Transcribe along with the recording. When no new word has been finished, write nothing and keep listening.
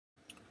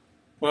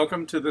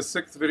Welcome to the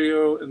sixth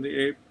video in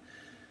the ApE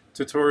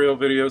tutorial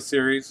video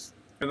series.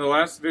 In the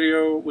last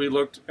video we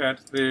looked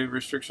at the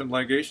restriction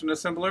ligation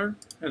assembler.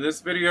 In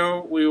this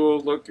video we will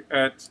look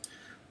at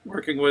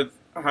working with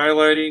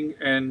highlighting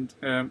and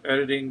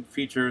editing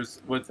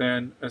features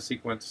within a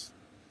sequence.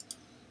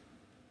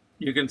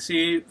 You can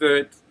see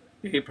that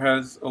ApE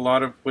has a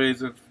lot of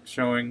ways of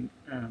showing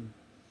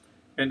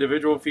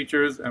individual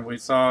features, and we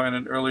saw in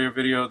an earlier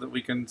video that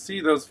we can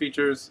see those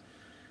features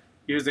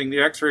using the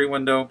X-ray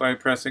window by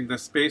pressing the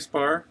space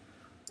bar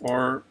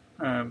or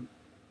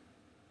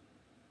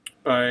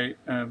by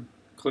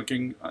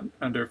clicking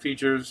under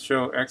Features,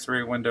 Show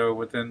X-ray Window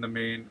within the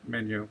main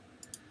menu.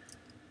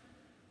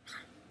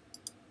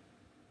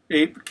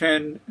 ApE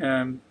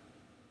can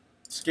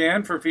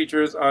scan for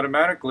features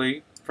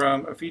automatically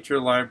from a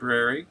feature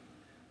library.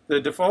 The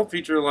default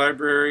feature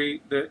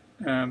library that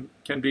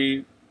can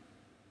be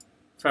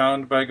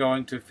found by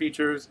going to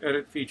Features,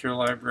 Edit Feature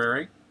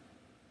Library.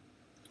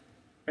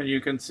 And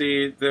you can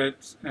see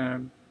that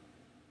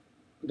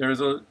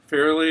there's a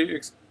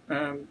fairly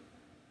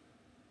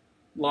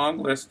long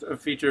list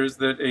of features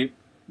that ApE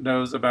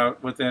knows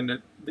about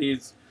within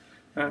these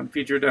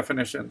feature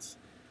definitions.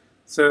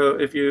 So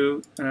if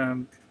you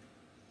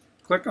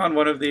click on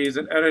one of these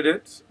and edit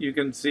it, you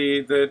can see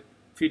that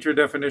feature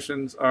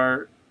definitions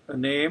are a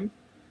name,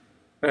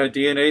 a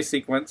DNA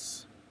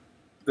sequence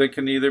that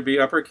can either be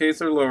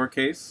uppercase or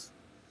lowercase.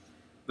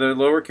 The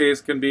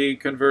lowercase can be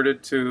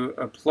converted to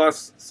a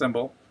plus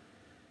symbol.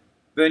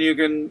 Then you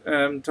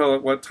can tell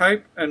it what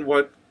type and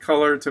what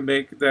color to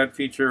make that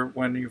feature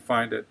when you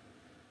find it.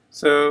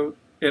 So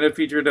in a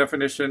feature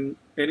definition,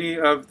 any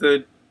of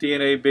the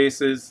DNA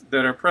bases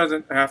that are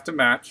present have to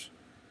match.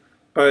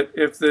 But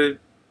if the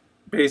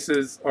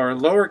bases are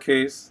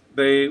lowercase,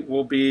 they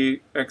will be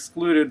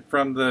excluded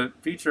from the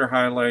feature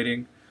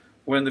highlighting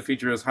when the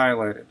feature is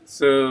highlighted.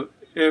 So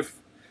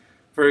if,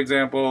 for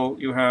example,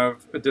 you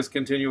have a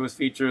discontinuous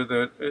feature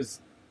that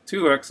is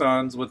 2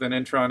 exons with an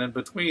intron in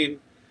between,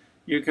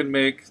 you can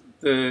make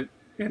the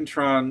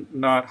intron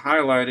not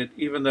highlighted,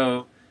 even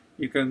though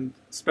you can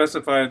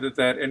specify that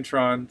that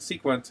intron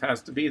sequence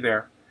has to be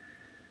there.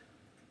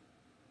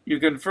 You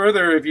can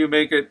further, if you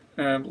make it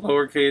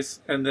lowercase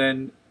and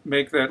then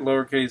make that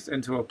lowercase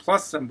into a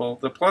plus symbol,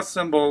 the plus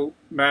symbol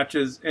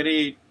matches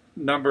any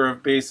number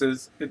of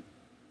bases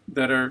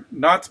that are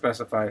not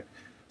specified.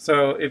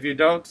 So if you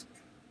don't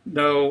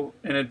know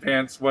in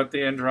advance what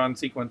the intron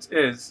sequence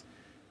is,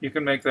 you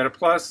can make that a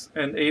plus,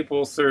 and ApE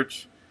will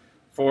search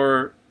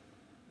for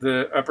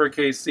the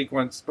uppercase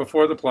sequence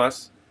before the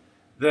plus.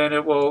 Then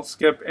it will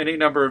skip any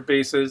number of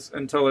bases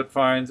until it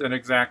finds an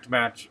exact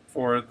match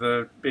for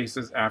the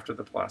bases after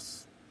the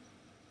plus.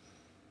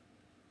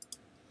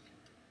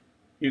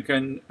 You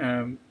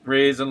can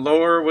raise and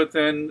lower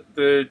within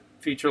the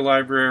feature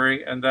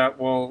library, and that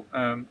will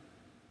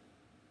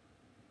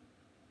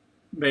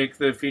make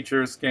the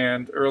feature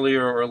scanned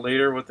earlier or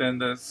later within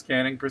the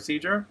scanning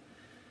procedure.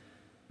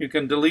 You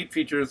can delete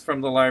features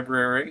from the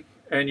library,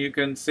 and you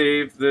can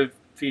save the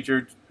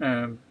feature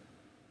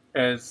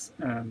as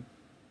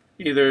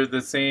either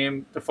the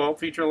same default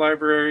feature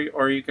library,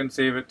 or you can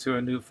save it to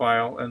a new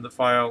file, and the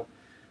file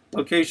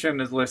location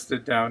is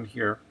listed down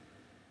here.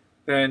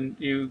 Then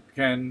you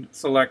can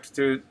select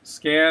to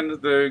scan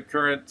the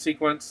current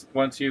sequence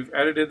once you've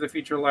edited the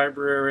feature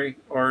library,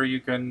 or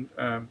you can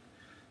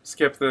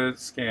skip the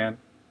scan.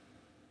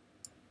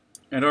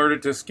 In order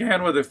to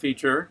scan with a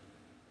feature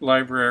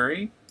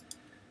library,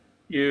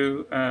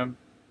 you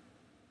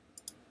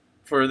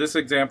for this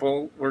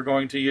example, we're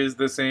going to use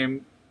the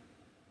same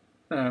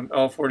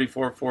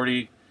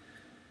L4440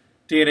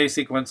 DNA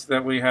sequence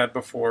that we had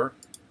before.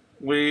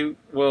 We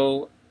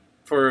will,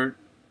 for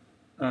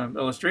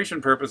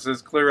illustration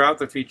purposes, clear out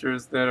the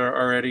features that are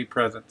already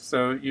present.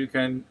 So you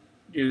can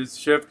use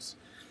Shift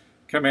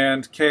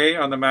Command K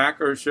on the Mac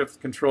or Shift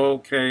Control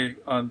K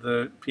on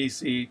the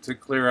PC to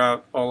clear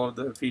out all of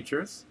the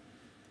features.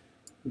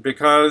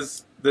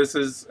 Because this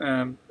is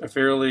a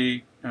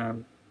fairly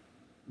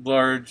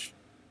large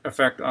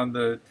effect on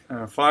the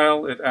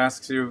file, it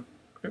asks you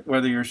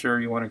whether you're sure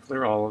you want to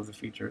clear all of the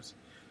features.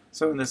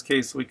 So in this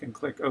case we can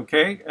click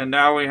OK, and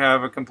now we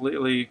have a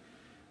completely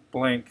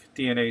blank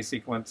DNA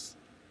sequence,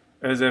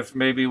 as if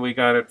maybe we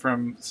got it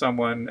from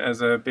someone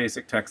as a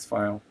basic text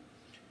file.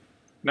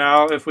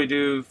 Now if we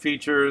do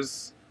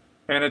features,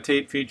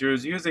 annotate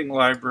features using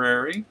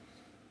library,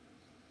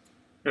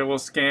 it will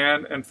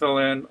scan and fill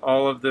in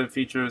all of the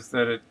features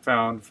that it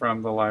found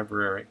from the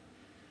library.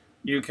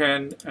 You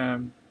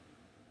can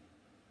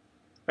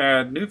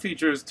add new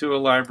features to a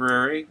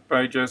library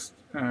by just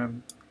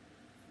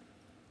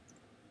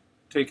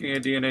taking a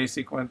DNA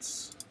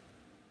sequence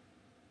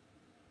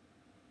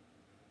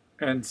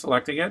and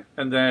selecting it,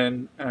 and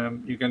then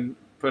you can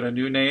put a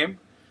new name.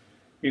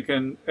 You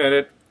can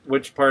edit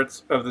which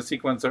parts of the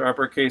sequence are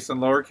uppercase and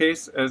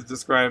lowercase as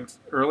described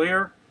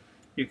earlier.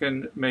 You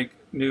can make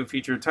new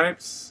feature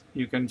types.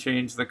 You can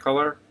change the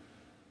color,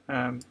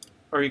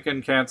 or you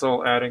can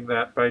cancel adding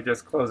that by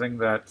just closing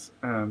that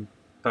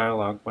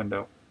dialog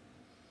window.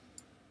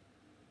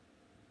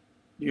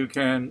 You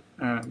can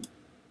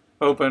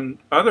open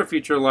other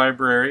feature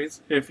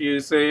libraries. If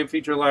you save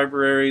feature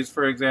libraries,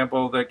 for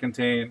example, that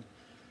contain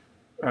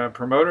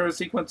promoter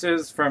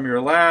sequences from your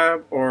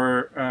lab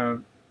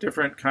or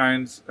different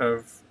kinds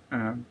of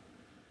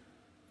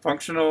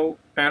functional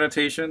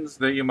annotations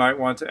that you might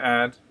want to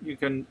add, you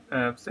can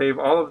save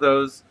all of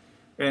those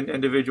in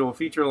individual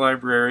feature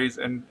libraries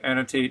and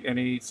annotate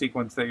any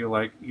sequence that you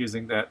like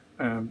using that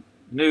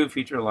new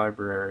feature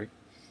library.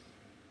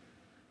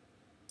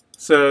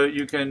 So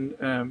you can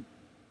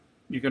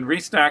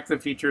restack the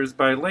features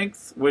by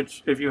length,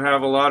 which, if you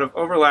have a lot of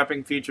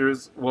overlapping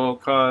features, will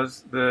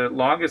cause the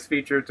longest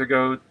feature to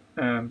go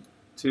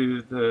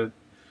to the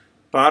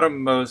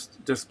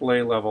bottommost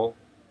display level.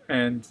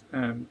 And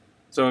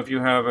so if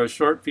you have a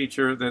short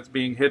feature that's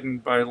being hidden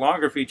by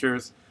longer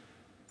features,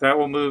 that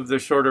will move the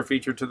shorter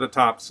feature to the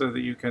top so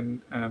that you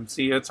can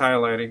see its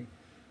highlighting,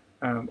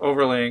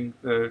 overlaying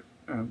the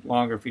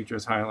longer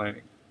features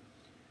highlighting.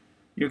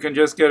 You can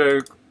just get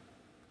a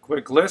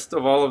quick list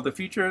of all of the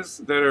features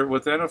that are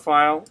within a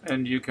file,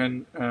 and you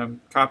can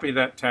copy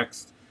that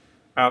text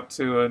out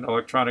to an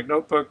electronic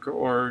notebook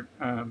or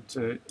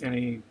to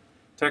any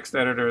text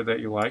editor that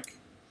you like.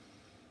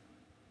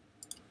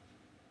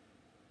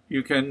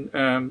 You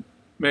can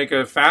make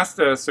a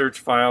FASTA search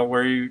file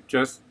where you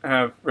just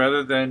have,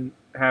 rather than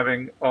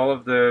having all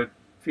of the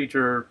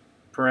feature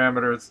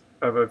parameters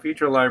of a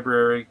feature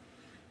library,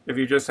 if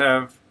you just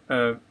have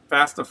a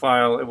FASTA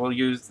file, it will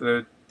use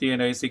the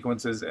DNA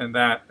sequences in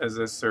that as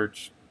a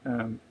search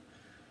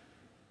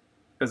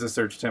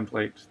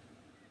template.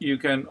 You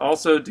can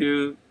also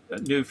do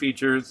new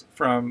features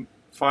from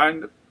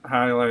find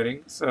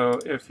highlighting. So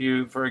if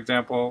you, for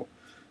example,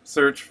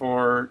 search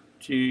for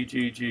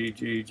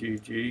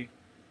G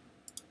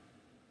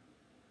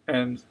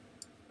and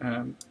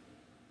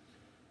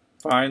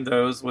find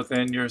those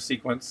within your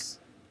sequence,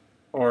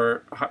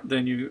 or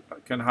then you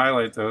can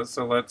highlight those.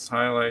 So let's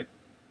highlight.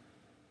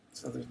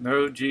 So there's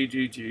no G.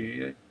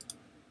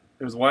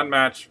 There's one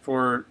match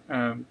for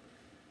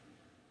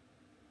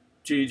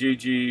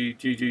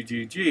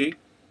G.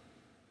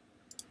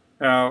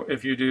 Now,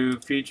 if you do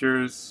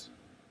features,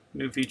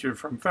 new feature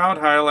from found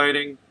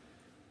highlighting,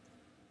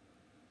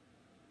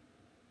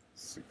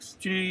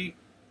 6G,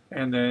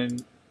 and then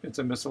it's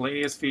a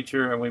miscellaneous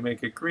feature, and we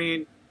make it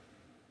green,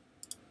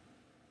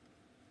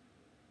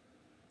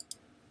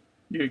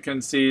 you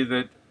can see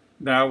that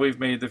now we've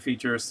made the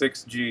feature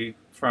 6G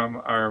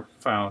from our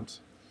found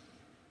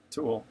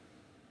tool.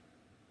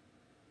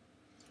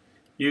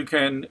 You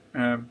can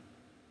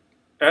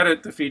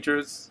edit the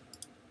features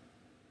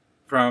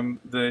from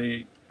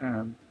the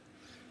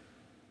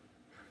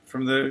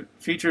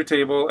feature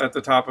table at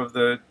the top of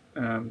the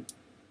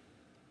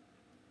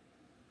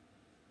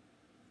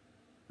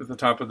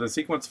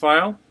sequence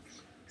file.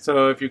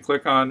 So if you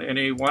click on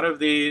any one of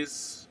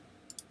these,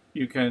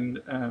 you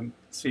can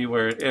see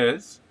where it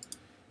is.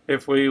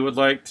 If we would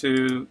like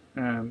to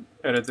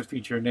edit the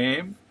feature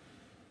name,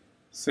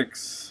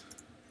 6G,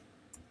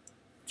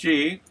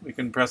 we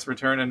can press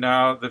return, and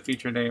now the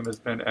feature name has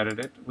been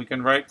edited. We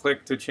can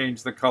right-click to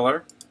change the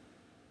color.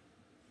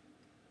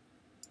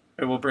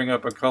 It will bring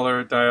up a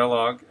color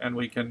dialog, and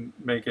we can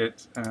make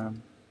it a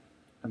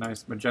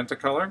nice magenta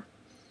color.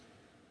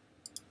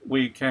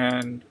 We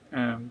can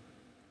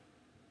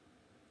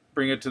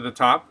bring it to the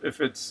top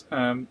if it's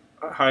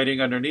hiding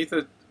underneath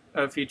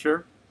a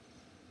feature,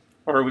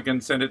 or we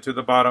can send it to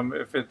the bottom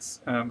if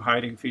it's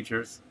hiding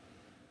features.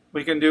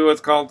 We can do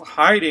what's called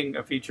hiding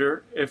a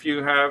feature. If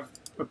you have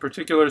a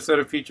particular set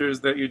of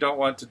features that you don't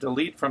want to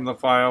delete from the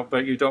file,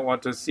 but you don't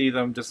want to see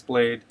them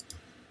displayed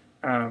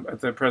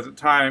at the present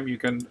time, you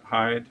can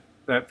hide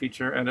that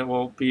feature, and it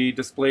will be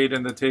displayed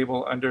in the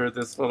table under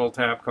this little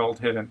tab called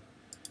Hidden.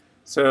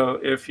 So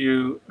if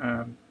you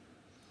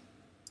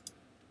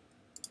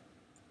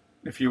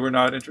were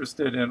not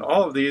interested in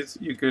all of these,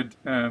 you could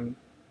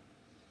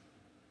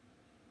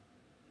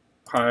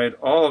hide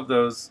all of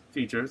those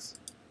features,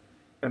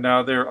 and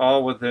now they're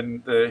all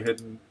within the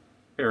hidden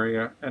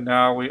area. And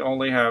now we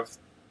only have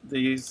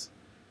these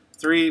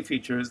three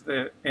features: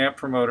 the AMP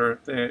promoter,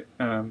 the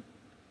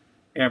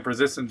AMP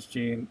resistance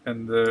gene,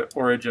 and the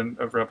origin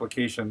of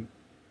replication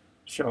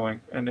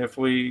showing. And if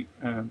we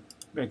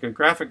make a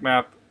graphic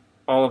map,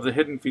 all of the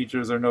hidden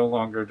features are no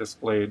longer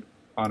displayed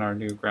on our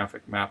new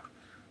graphic map,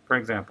 for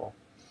example.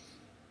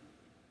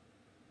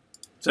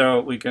 So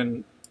we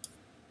can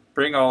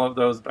bring all of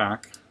those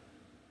back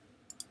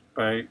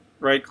by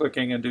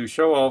right-clicking and do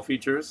Show All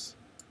Features,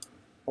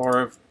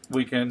 or if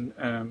we can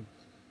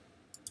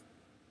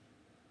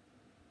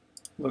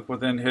look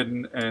within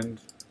Hidden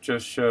and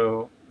just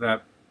show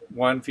that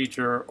one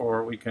feature,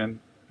 or we can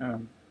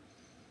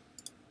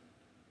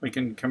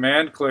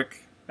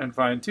Command-click and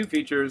find two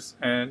features,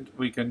 and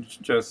we can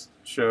just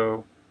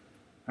show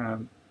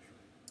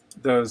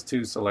those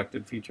two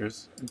selected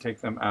features and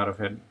take them out of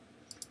Hidden.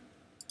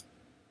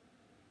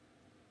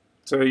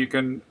 So you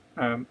can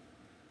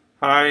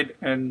hide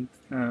and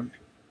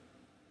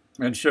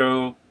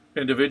show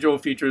individual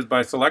features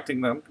by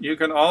selecting them. You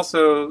can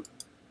also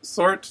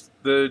sort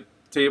the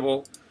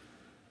table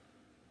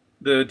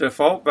the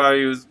default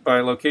values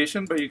by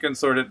location, but you can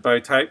sort it by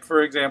type,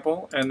 for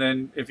example. And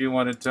then if you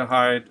wanted to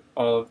hide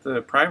all of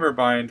the primer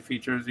bind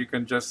features, you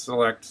can just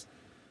select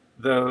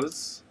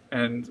those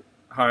and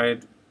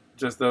hide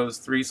just those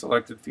 3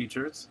 selected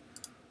features.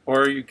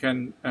 Or you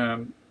can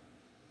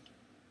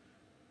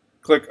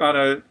click on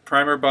a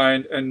primer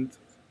bind and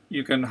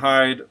you can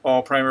hide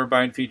all primer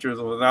bind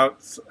features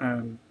without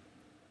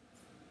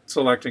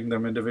selecting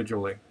them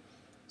individually.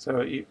 So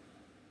you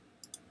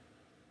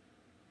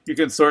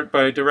can sort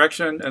by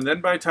direction and then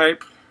by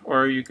type,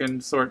 or you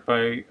can sort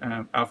by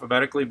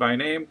alphabetically by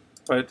name,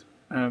 but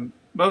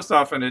most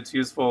often it's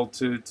useful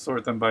to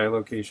sort them by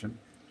location.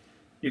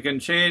 You can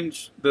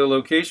change the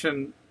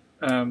location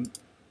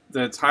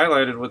that's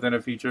highlighted within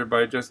a feature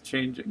by just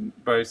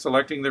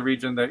selecting the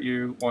region that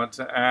you want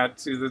to add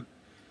to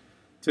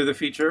the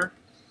feature.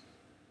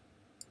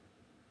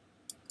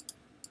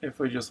 If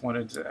we just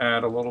wanted to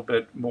add a little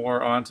bit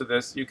more onto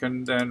this, you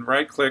can then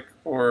right-click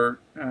or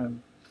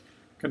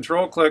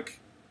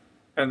control-click,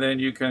 and then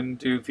you can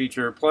do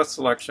feature plus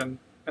selection,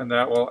 and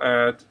that will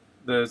add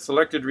the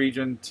selected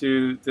region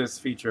to this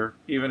feature,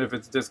 even if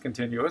it's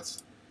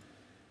discontinuous.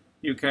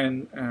 You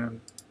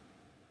can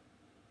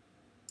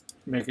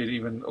make it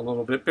even a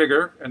little bit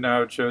bigger, and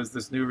now it shows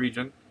this new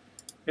region.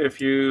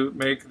 If you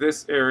make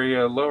this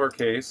area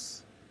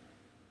lowercase,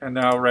 and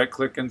now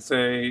right-click and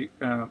say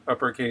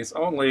uppercase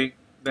only,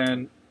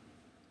 then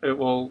it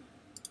will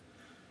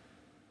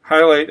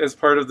highlight as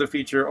part of the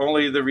feature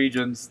only the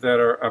regions that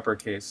are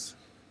uppercase.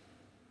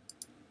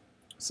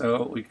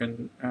 So we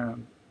can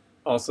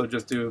also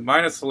just do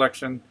minus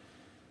selection,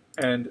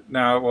 and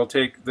now we'll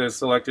take the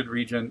selected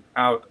region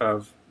out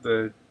of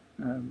the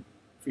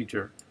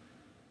feature.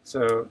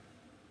 So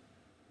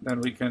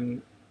then we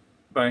can,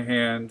 by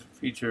hand,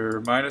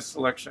 feature minus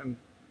selection,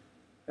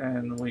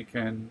 and we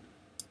can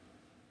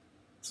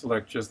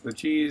select just the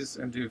cheese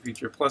and do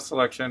feature plus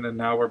selection, and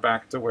now we're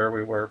back to where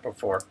we were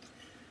before.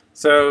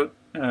 So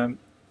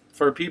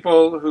for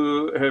people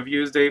who have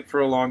used APE for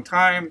a long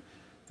time,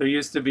 there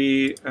used to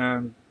be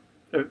an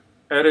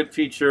edit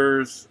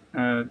features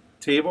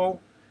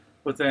table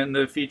within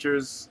the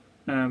features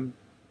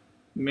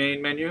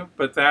main menu,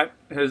 but that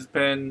has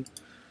been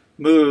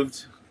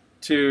moved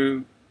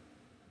to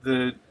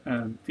the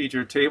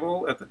feature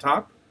table at the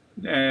top.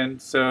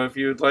 And so if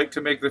you'd like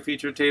to make the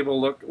feature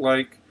table look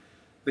like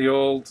the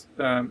old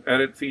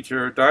edit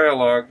feature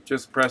dialog,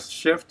 just press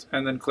Shift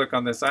and then click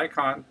on this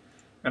icon,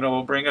 and it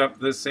will bring up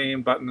the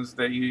same buttons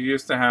that you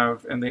used to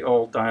have in the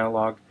old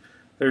dialog.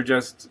 They're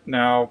just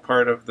now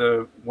part of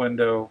the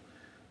window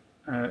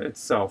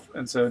itself.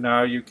 And so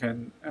now you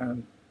can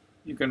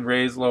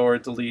raise, lower,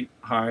 delete,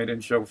 hide,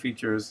 and show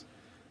features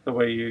the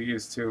way you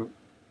used to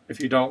if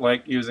you don't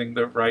like using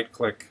the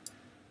right-click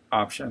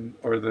option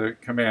or the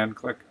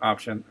command-click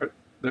option, or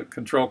the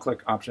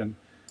control-click option.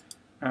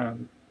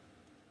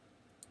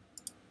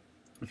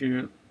 If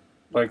you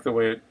like the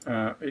way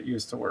it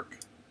used to work.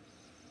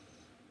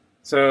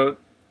 So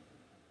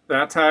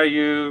that's how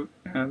you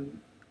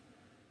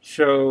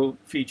show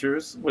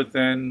features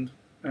within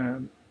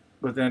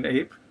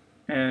APE,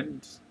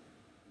 and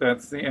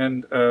that's the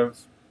end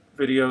of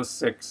video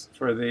 6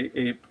 for the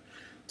APE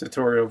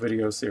tutorial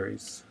video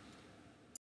series.